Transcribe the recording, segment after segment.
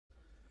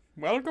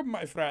Welcome,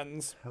 my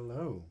friends.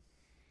 Hello.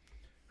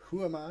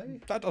 Who am I?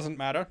 That doesn't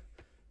matter.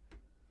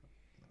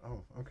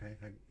 Oh, okay.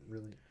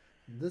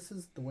 This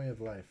is the way of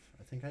life.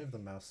 I think I have the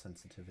mouse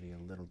sensitivity a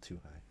little too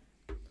high.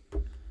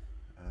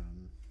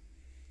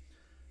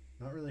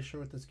 Not really sure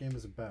what this game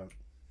is about.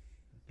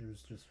 It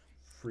was just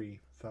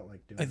free. Felt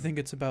like doing I think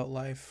it's about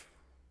life.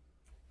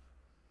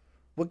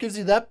 What gives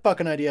you that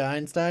fucking idea,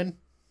 Einstein?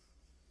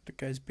 The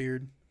guy's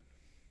beard.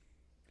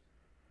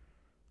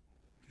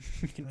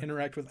 You can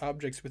interact with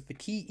objects with the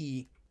key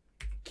E.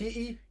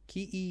 Key?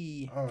 Key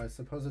E. Oh, I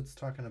suppose it's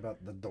talking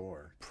about the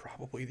door.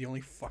 Probably the only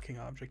fucking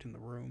object in the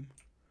room.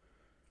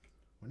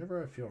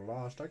 Whenever I feel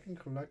lost, I can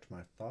collect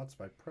my thoughts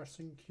by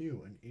pressing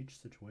Q. In each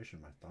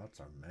situation, my thoughts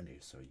are many,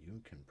 so you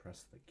can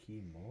press the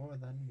key more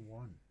than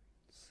once.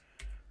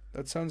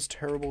 That sounds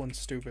terrible and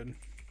stupid.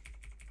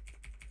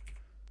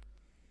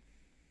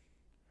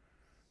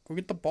 Go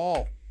get the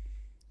ball.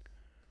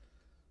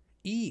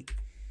 E.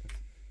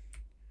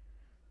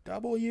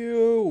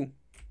 W.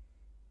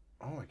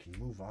 Oh, I can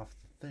move off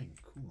the thing.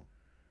 Cool.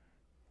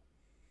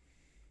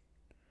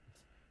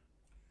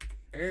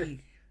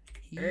 E.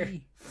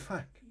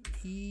 Fuck.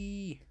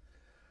 E.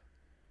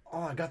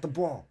 Oh, I got the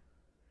ball.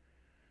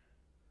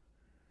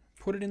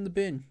 Put it in the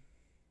bin.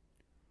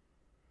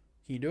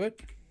 Can you do it?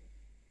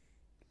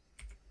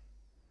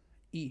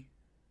 E.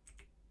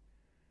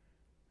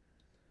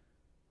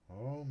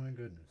 Oh my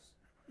goodness.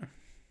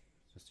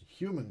 Just a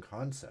human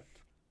concept.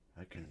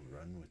 I can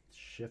run with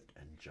shift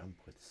and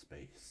jump with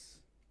space.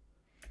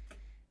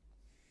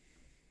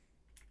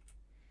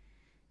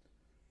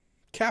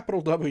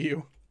 Capital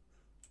W.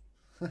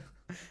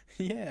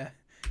 Yeah.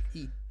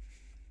 E.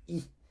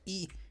 E.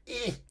 E.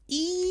 E.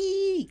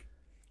 E.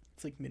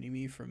 It's like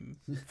Mini-Me from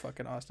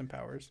fucking Austin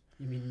Powers.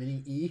 You mean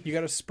mini E? You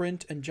gotta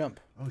sprint and jump.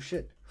 Oh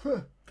shit.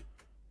 Huh.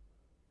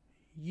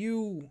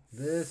 You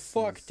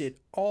fucked it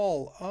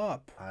all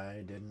up.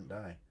 I didn't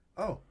die.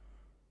 Oh.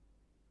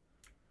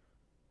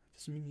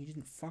 Doesn't mean you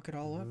didn't fuck it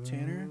all up,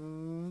 Tanner.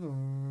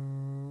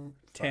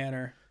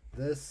 Tanner.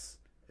 This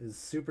is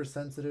super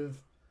sensitive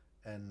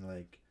and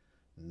like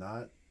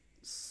not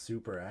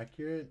super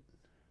accurate.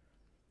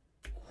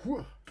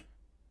 Whew.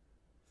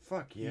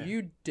 Fuck yeah.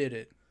 You did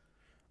it.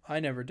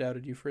 I never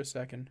doubted you for a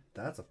second.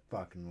 That's a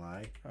fucking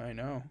lie. I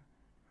know.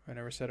 I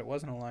never said it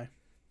wasn't a lie.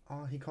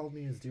 Oh, he called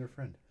me his dear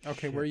friend.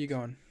 Okay, Shit. where are you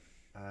going?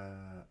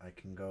 I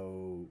can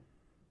go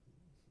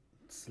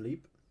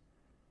sleep.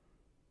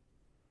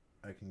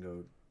 I can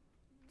go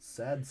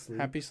sad sleep.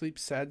 Happy sleep,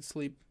 sad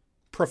sleep,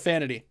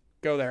 profanity.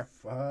 Go there.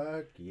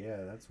 Fuck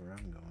yeah, that's where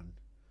I'm going.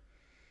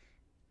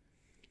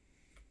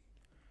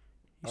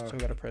 You still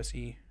gotta press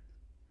E.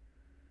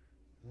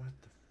 What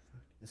the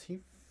fuck? Is he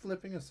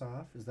flipping us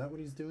off? Is that what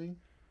he's doing?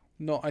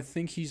 No, I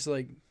think he's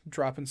like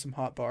dropping some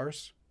hot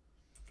bars.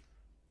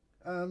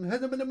 That's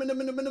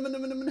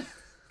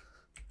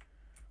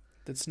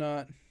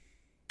not.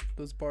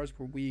 Those bars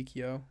were weak,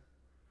 yo.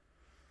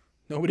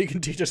 Nobody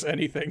can teach us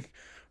anything.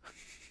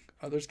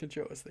 Others can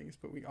show us things,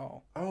 but we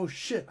all. Oh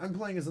shit, I'm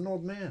playing as an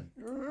old man.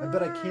 I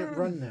bet I can't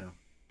run now.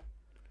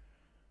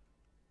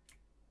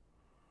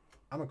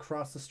 I'm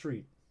across the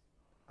street.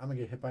 I'm gonna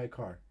get hit by a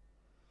car.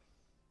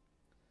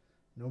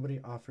 Nobody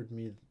offered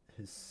me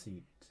his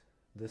seat.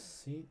 This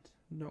seat?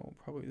 No,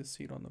 probably the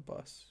seat on the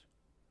bus.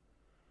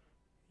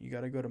 You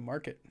gotta go to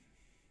market.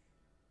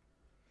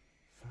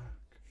 Fuck.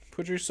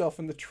 Put yourself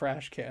in the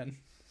trash can.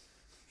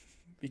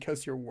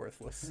 Because you're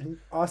worthless.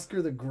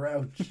 Oscar the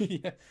Grouch.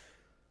 Yeah.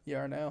 You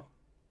are now.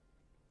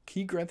 Can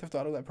you Grand Theft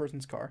Auto that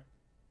person's car?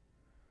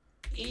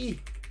 E.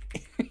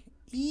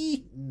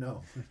 E.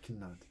 No, I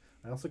cannot.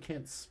 I also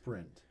can't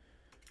sprint.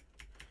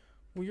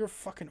 Well, you're a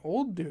fucking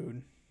old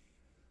dude.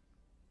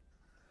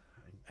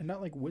 And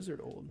not like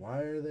wizard old. Why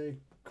are they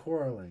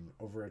quarreling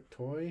over a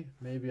toy?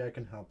 Maybe I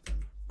can help them.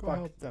 Go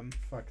help them.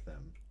 Fuck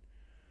them.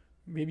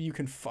 Maybe you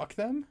can fuck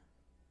them?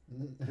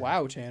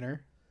 Wow,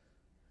 Tanner.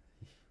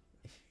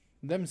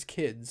 Them's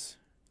kids.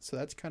 So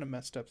that's kind of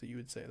messed up that you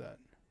would say that.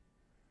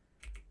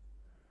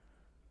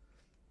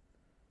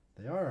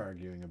 They are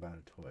arguing about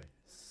a toy.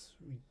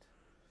 Sweet.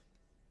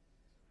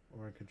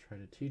 Or I could try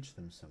to teach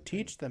them something.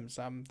 Teach them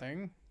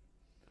something.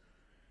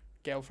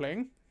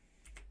 Gelfling.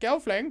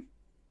 Gelfling.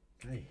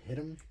 Can I hit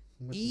him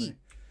with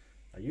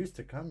I used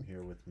to come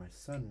here with my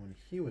son when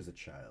he was a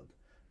child.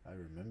 I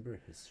remember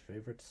his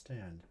favorite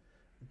stand,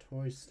 a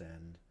toy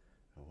stand.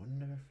 I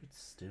wonder if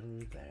it's still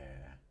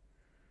there.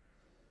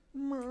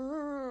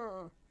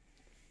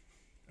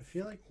 I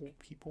feel like old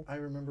people. I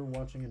remember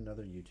watching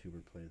another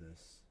YouTuber play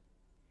this.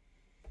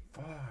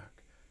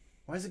 Fuck.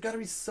 Why is it gotta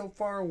be so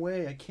far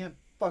away? I can't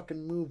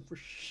fucking move for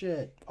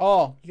shit.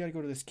 Oh, you gotta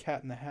go to this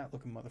Cat in the Hat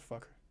looking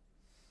motherfucker.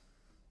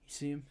 You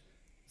see him?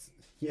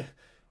 Yeah.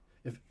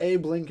 If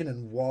Abe Lincoln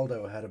and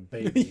Waldo had a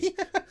baby,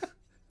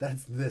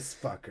 that's this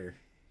fucker.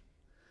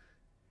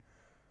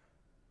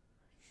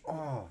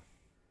 Oh,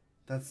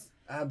 that's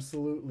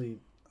absolutely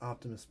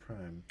Optimus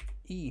Prime.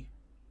 E.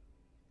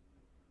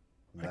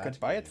 I That could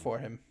buy it game. for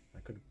him. I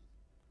could.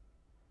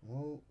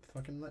 Well,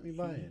 fucking let me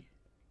buy it.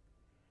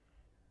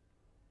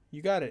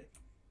 You got it.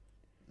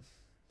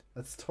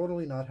 That's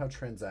totally not how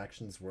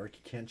transactions work.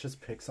 You can't just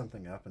pick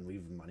something up and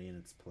leave money in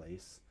its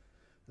place.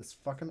 This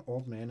fucking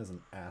old man is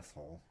an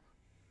asshole.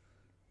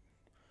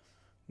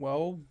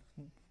 Well,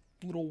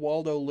 little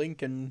Waldo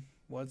Lincoln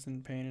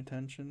wasn't paying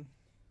attention.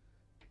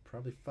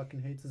 Probably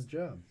fucking hates his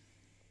job.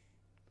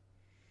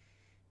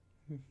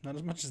 Not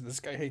as much as this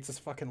guy hates his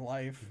fucking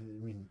life. I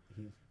mean,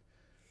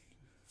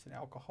 He's an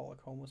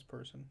alcoholic, homeless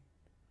person.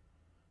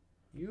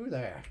 You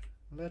there.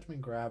 Let me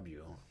grab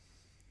you.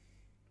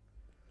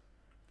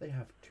 They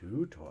have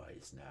 2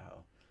 toys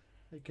now.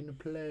 They can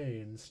play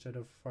instead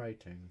of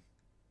fighting.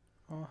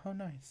 Oh, how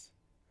nice.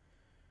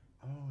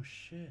 Oh,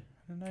 shit.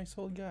 A nice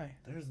old guy.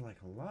 There's like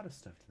a lot of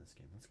stuff to this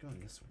game. Let's go on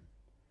this one.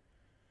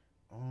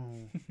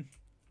 Oh.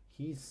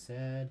 He's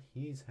sad.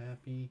 He's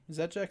happy. Is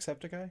that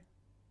Jacksepticeye?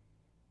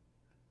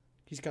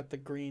 He's got the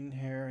green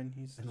hair and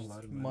he's And a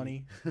lot of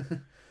money.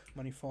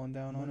 Money falling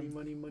down on him.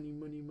 Money.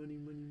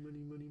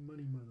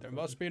 There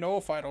must be no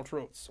final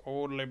truths,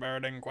 only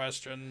burning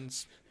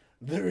questions.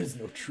 There is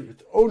no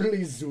truth, only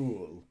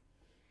Zool.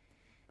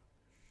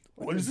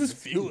 What is this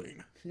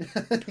feeling?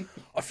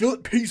 I feel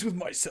at peace with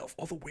myself.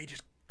 All the weight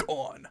is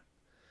gone.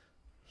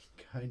 He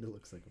kind of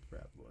looks like a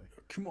frat boy.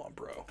 Come on,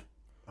 bro.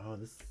 Oh,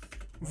 this...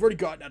 We've already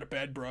gotten out of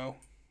bed, bro.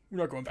 We're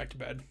not going back to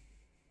bed.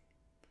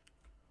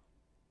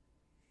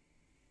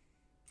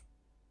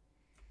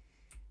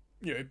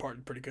 Yeah, he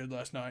partied pretty good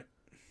last night.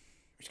 It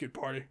was a good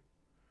party.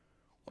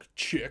 A lot of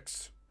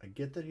chicks. I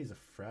get that he's a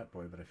frat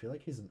boy, but I feel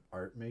like he's an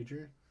art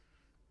major.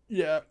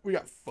 Yeah, we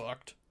got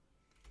fucked.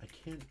 I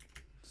can't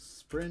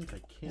sprint. I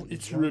can't. Well,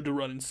 it's jump. rude to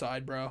run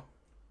inside, bro.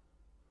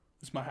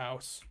 It's my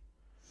house.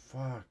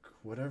 Fuck.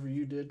 Whatever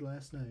you did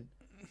last night.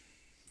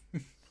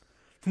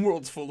 The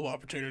world's full of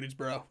opportunities,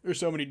 bro. There's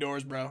so many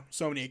doors, bro.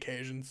 So many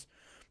occasions.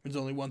 There's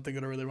only one thing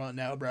that I really want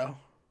now, bro. I'm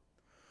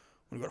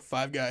gonna go to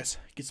Five Guys.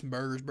 Get some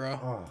burgers, bro.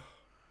 Oh.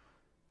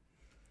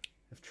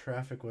 If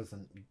traffic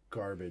wasn't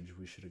garbage,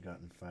 we should have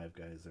gotten Five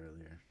Guys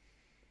earlier.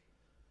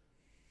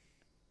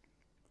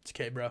 It's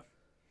okay, bro.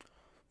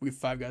 We get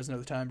Five Guys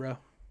another time, bro.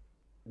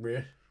 Really?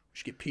 We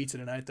should get pizza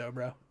tonight, though,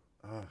 bro.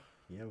 Oh,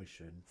 yeah, we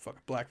should.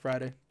 Fucking Black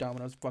Friday.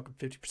 Domino's fucking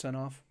 50%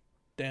 off.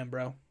 Damn,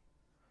 bro.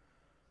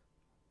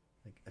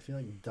 Like, I feel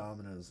like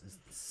Domino's is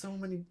so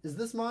many. Is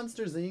this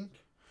Monsters Inc?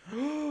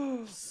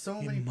 So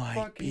It many might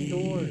fucking be.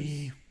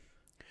 doors.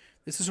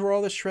 This is where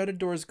all the shredded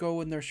doors go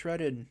when they're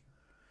shredded.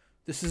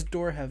 This is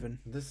door heaven.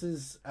 This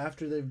is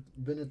after they've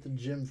been at the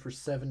gym for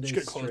 7 days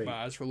Just gonna close straight.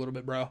 my eyes for a little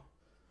bit, bro.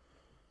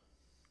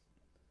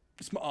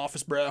 It's my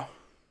office, bro.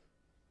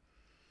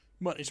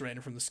 Money's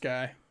raining from the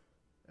sky.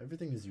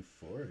 Everything is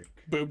euphoric.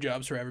 Boob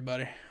jobs for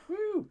everybody.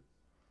 Woo!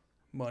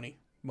 Money.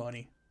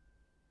 Money.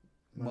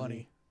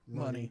 Money.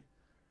 Money.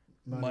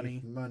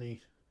 Money. Money.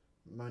 Money.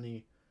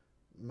 Money.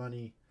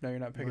 Money. No, you're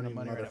not picking up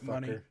money right now.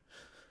 Money. motherfucker.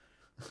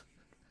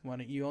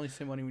 Money. You only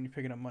say money when you're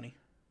picking up money.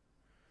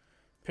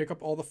 Pick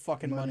up all the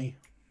fucking money.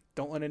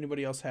 Don't let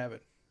anybody else have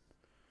it.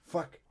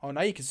 Fuck. Oh,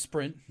 now you can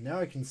sprint. Now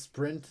I can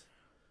sprint.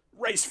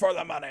 Race for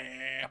the money.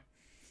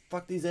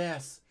 Fuck these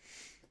ass.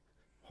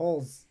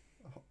 Holes.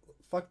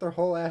 Fuck their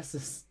whole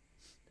asses.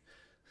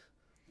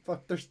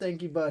 Fuck their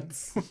stanky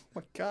butts. Oh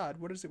my God,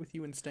 what is it with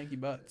you and stanky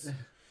butts?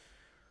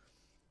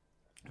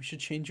 We should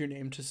change your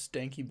name to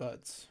Stanky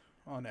Butts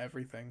on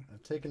everything.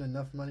 I've taken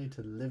enough money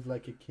to live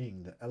like a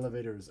king. The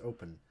elevator is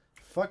open.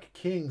 Fuck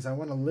kings. I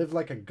want to live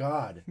like a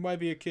god. Why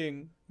be a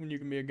king when you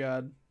can be a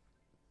god?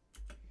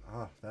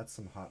 Ah, that's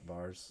some hot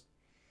bars.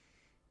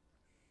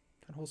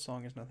 That whole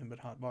song is nothing but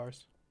hot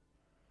bars.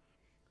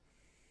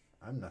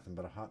 I'm nothing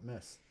but a hot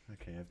mess.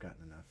 Okay, I've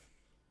gotten enough.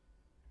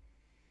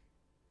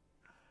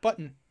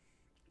 Button.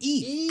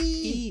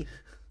 E.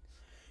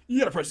 You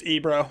gotta press E,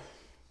 bro.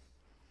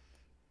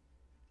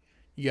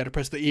 You gotta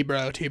press the E,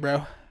 bro. T,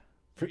 bro.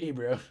 For E,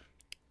 bro.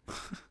 What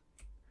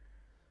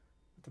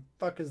the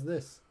fuck is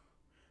this?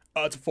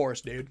 Oh, it's a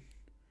forest, dude.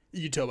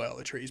 You can tell by all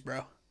the trees,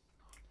 bro.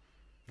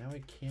 Now I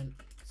can't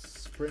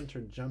sprint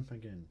or jump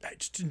again. Hey,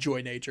 just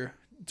enjoy nature.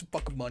 It's a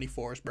fucking money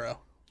forest, bro.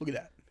 Look at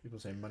that. People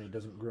say money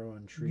doesn't grow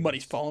on trees.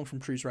 Money's falling from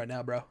trees right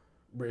now, bro.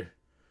 Bruh.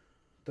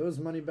 Those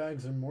money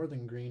bags are more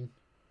than green.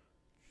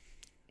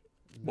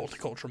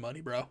 Multicultural money,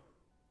 bro.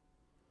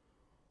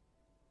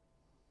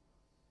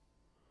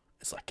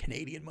 It's like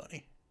Canadian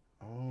money.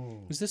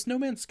 Oh. Is this No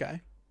Man's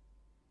Sky?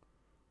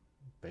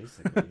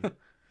 Basically.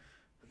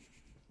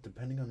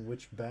 Depending on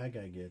which bag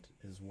I get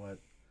is what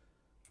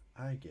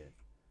I get.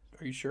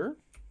 Are you sure?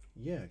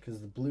 Yeah, because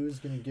the blue's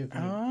going to give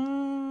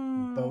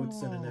me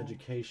boats and an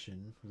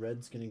education.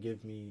 Red's going to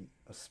give me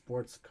a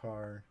sports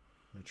car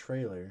and a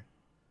trailer.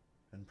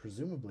 And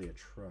presumably a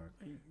truck.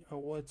 Oh,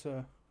 well, it's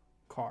a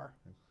car.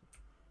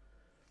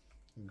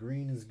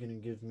 Green is going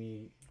to give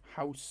me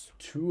House.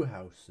 2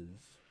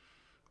 houses.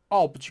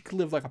 Oh, but you could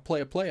live like a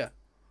playa.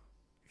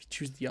 If you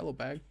choose the yellow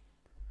bag.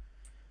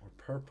 Or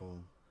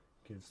purple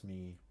gives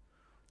me...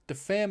 The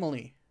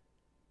family.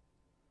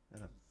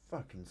 And a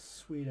fucking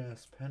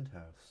sweet-ass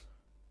penthouse.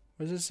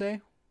 What does it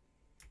say?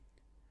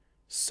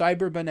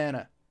 Cyber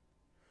banana.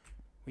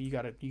 Well, you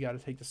gotta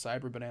take the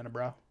cyber banana,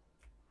 bro.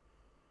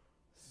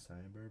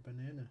 Cyber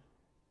banana.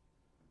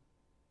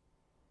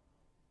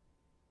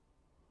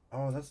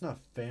 Oh, that's not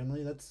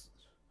family. That's...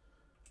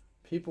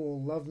 People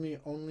will love me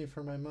only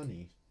for my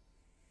money.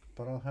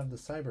 But I'll have the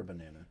cyber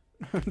banana.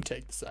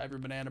 Take the cyber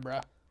banana,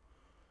 bro.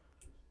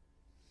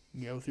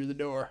 Go through the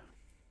door.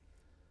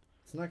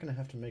 It's not going to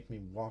have to make me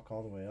walk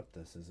all the way up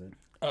this, is it?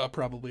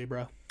 Probably,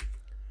 bro.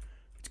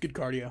 It's good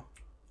cardio.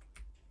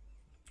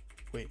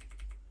 Wait.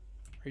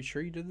 Are you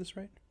sure you did this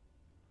right?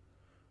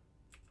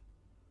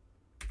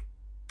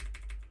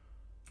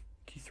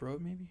 Can you throw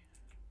it, maybe?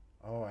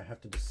 Oh, I have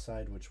to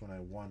decide which one I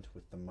want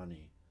with the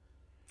money.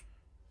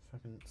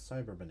 Fucking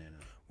cyber banana.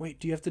 Wait,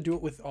 do you have to do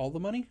it with all the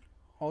money?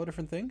 All the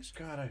different things?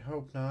 God, I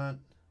hope not.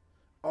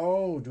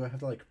 Oh, do I have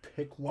to, like,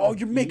 pick one? Oh,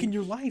 you're making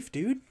your life,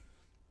 dude.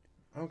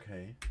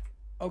 Okay.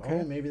 Okay.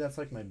 Oh, maybe that's,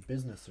 like, my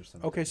business or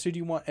something. Okay, so do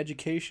you want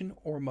education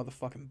or a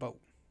motherfucking boat?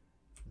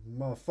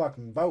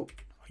 Motherfucking boat.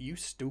 Are you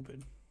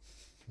stupid?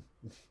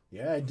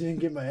 Yeah, I didn't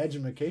get my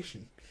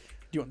education.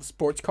 Do you want the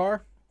sports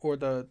car or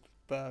the...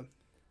 I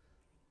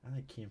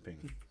like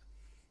camping.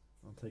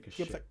 I'll take a Yeah,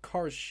 shit. but that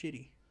car is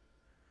shitty.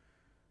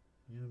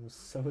 Yeah, well,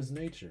 so is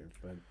nature,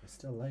 but I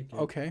still like it.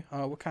 Okay,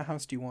 what kind of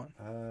house do you want?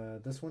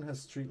 This one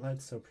has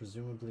streetlights, so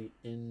presumably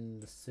in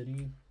the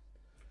city.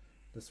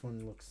 This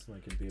one looks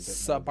like it'd be a bit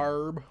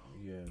Suburb. more...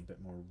 Yeah, a bit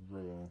more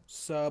rural.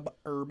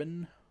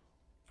 Suburban.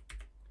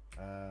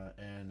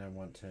 And I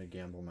want to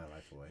gamble my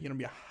life away. You gonna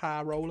be a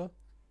high roller?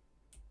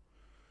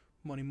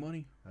 Money,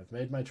 money. I've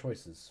made my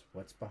choices.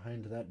 What's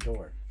behind that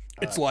door?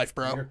 It's life,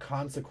 bro. Your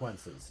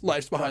consequences.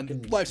 Life's behind the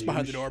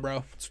douche. door,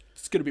 bro.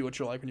 It's gonna be what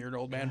you're like when you're an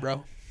old man,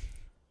 bro.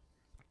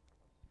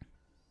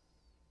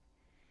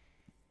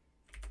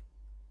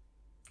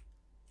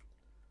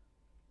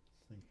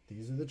 Like,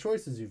 these are the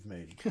choices you've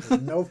made.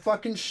 Like, no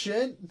fucking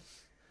shit.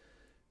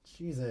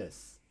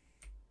 Jesus.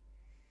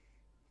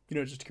 You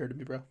know, it just occurred to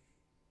me, bro.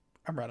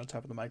 I'm right on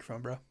top of the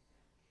microphone, bro.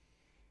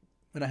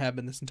 And I have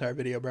been this entire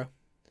video, bro.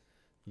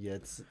 Yeah,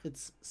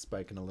 it's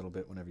spiking a little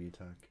bit whenever you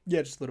talk.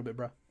 Yeah, just a little bit,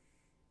 bro.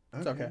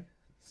 It's okay.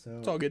 So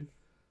It's all good.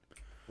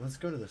 let's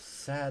go to the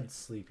sad,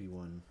 sleepy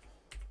one.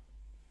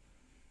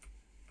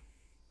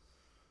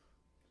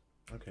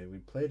 Okay, we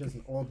played as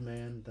an old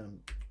man, then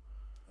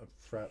a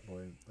frat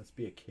boy. Let's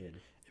be a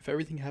kid. If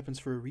everything happens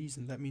for a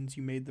reason, that means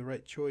you made the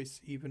right choice,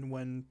 even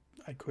when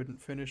I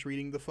couldn't finish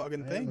reading the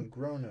fucking I am a thing.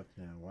 grown-up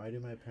now. Why do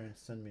my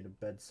parents send me to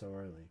bed so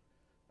early?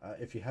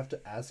 If you have to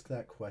ask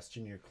that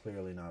question, you're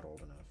clearly not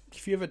old enough.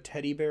 If you have a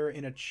teddy bear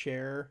in a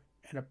chair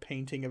and a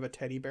painting of a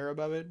teddy bear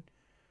above it,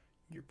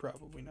 you're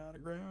probably not a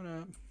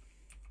grown-up.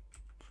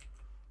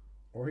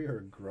 Or you're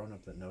a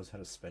grown-up that knows how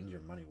to spend your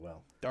money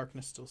well.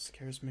 Darkness still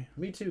scares me.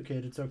 Me too,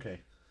 kid. It's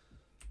okay.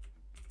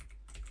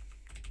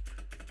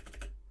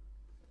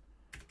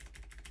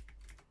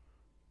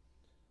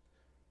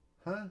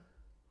 Huh?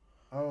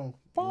 Oh,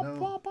 Ba, no.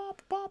 ba, ba,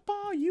 ba,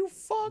 ba, you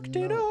fucked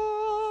it No,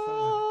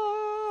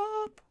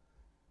 up.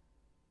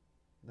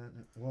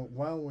 Well,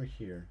 while we're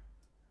here,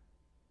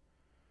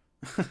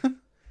 I'm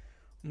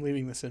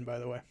leaving this in, by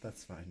the way.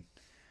 that's fine.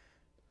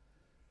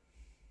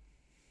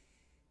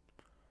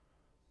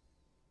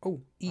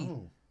 Oh, E.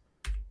 Oh.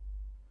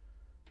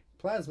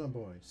 Plasma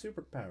Boy,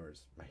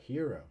 superpowers, my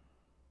hero.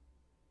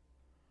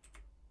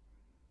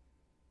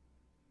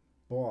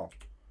 Ball.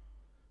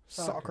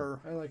 Soccer.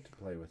 I like to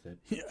play with it.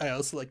 Yeah, I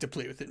also like to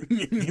play with it.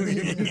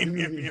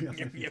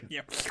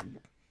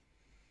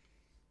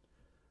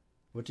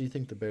 What do you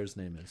think the bear's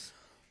name is?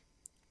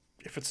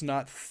 If it's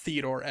not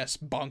Theodore S.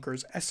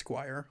 Bonkers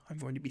Esquire, I'm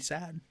going to be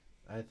sad.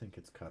 I think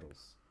it's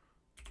Cuddles.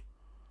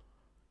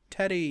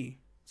 Teddy.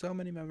 So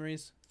many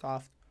memories.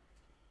 Soft.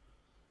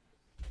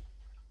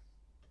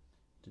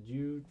 Did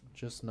you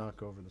just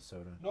knock over the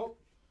soda? Nope.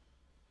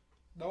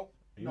 Nope.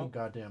 Are you a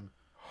goddamn...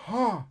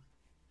 Huh!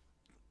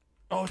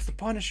 Oh, it's the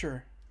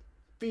Punisher.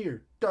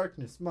 Fear,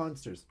 darkness,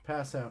 monsters.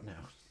 Pass out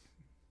now.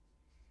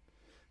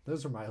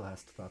 Those are my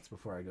last thoughts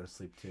before I go to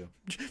sleep, too.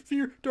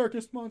 Fear,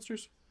 darkness,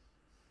 monsters.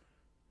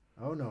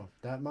 Oh, no.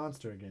 That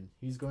monster again.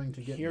 He's going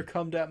to get Here me.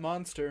 come that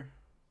monster.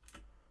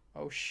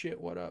 Oh,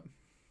 shit. What up?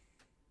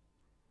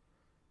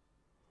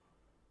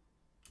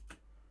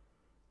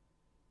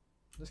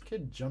 This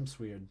kid jumps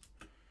weird.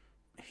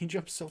 He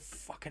jumps so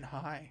fucking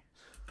high.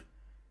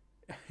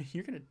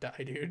 You're gonna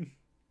die, dude.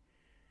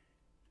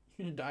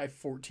 You're gonna die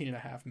 14 and a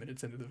half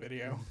minutes into the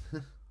video.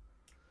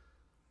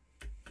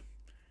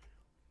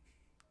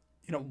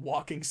 In a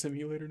walking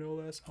simulator, no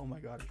less. Oh my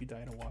god, if you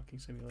die in a walking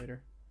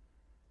simulator.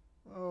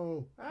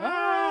 Oh.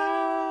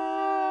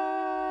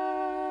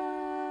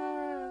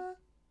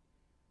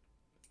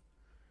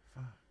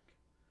 Fuck.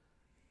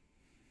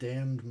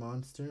 Damned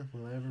monster.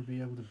 Will I ever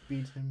be able to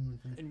beat him?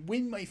 And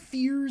win my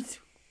fears.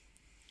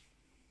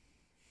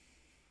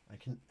 I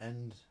can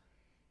end...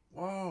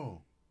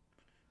 Whoa.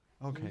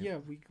 Okay. Yeah,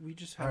 we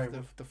just have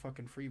Alright, the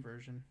fucking free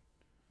version.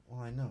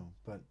 Well, I know,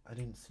 but I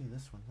didn't see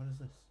this one. What is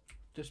this?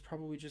 There's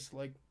probably just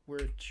like where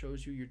it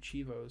shows you your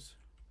Chivos.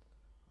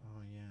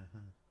 Oh, yeah,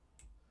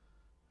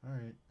 huh.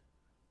 Alright.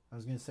 I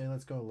was going to say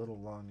let's go a little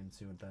long and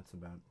see what that's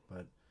about,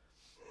 but...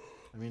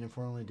 I mean, if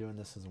we're only doing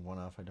this as a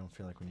one-off, I don't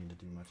feel like we need to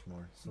do much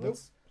more. So Nope.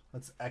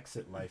 let's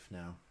exit life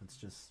now. Let's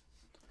just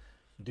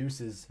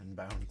deuces and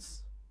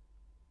bounce.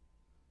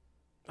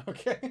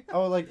 Okay.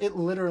 Oh, like it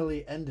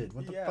literally ended.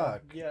 What the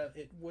fuck? Yeah.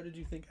 What did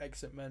you think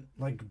exit meant?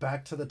 Like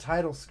back to the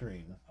title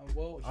screen.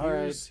 Well, All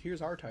right.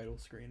 here's our title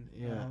screen.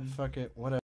 Yeah. Fuck it. Whatever.